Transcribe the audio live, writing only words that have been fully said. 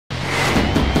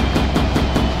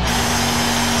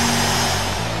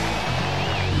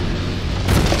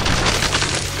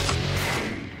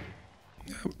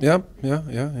Yeah, yeah,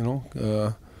 yeah. You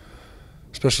know,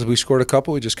 especially we scored a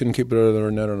couple, we just couldn't keep it out of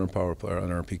their net on our power play,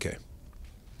 on our PK.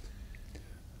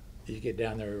 You get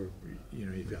down there, you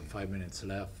know, you've got 5 minutes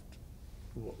left.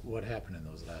 What happened in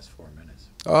those last 4 minutes?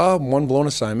 One blown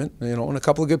assignment, you know, and a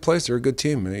couple of good plays. They're a good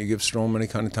team. You give Strome any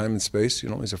kind of time and space. You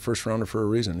know, he's a first rounder for a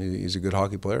reason. He's a good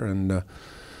hockey player, and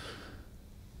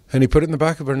he put it in the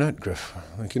back of our net, Griff.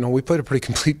 Like, you know, we played a pretty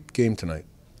complete game tonight.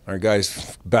 Our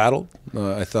guys battled.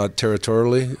 I thought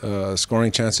territorially,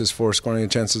 scoring chances for, scoring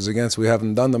chances against. We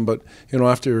haven't done them, but you know,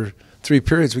 after 3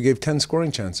 periods, we gave 10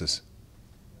 scoring chances.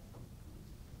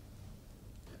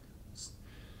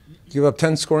 Give up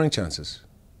 10 scoring chances.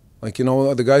 Like, you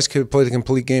know, the guys could play the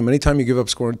complete game. Anytime you give up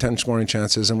 10 scoring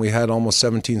chances, and we had almost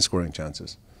 17 scoring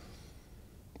chances.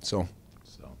 So,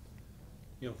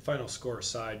 you know, final score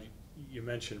aside, you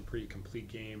mentioned pretty complete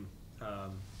game.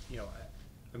 You know,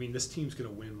 I mean, this team's going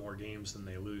to win more games than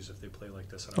they lose if they play like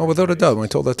this. Oh, without a doubt. I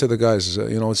told that to the guys.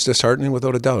 You know, it's disheartening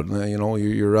without a doubt. You know,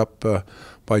 you're up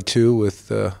by 2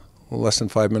 with less than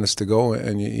 5 minutes to go,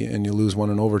 and you lose one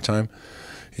in overtime.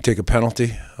 You take a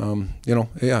penalty. You know,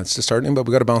 yeah, it's disheartening, but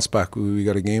we got to bounce back. We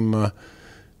got a game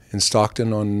in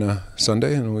Stockton on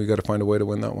Sunday, and we got to find a way to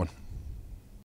win that one.